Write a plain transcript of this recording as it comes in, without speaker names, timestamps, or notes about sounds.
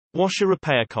Washer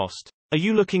repair cost. Are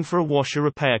you looking for a washer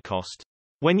repair cost?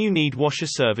 When you need washer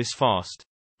service fast,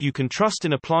 you can trust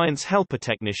an Appliance Helper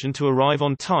technician to arrive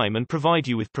on time and provide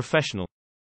you with professional,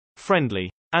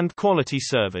 friendly, and quality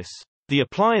service. The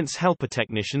Appliance Helper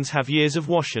technicians have years of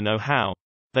washer know-how.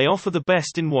 They offer the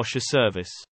best in washer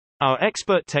service. Our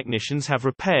expert technicians have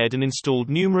repaired and installed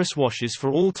numerous washers for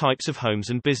all types of homes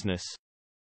and business.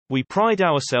 We pride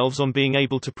ourselves on being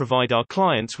able to provide our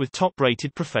clients with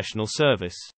top-rated professional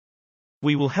service.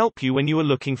 We will help you when you are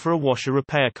looking for a washer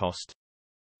repair cost.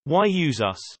 Why use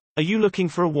us? Are you looking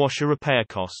for a washer repair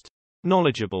cost?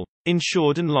 Knowledgeable,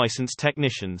 insured and licensed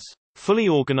technicians, fully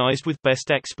organized with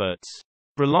best experts,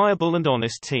 reliable and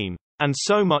honest team, and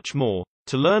so much more.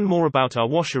 To learn more about our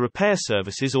washer repair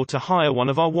services or to hire one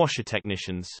of our washer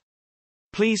technicians,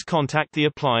 please contact the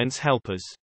Appliance Helpers.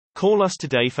 Call us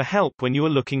today for help when you are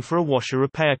looking for a washer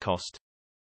repair cost.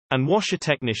 And washer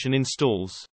technician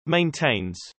installs,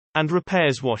 maintains, and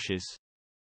repairs washers.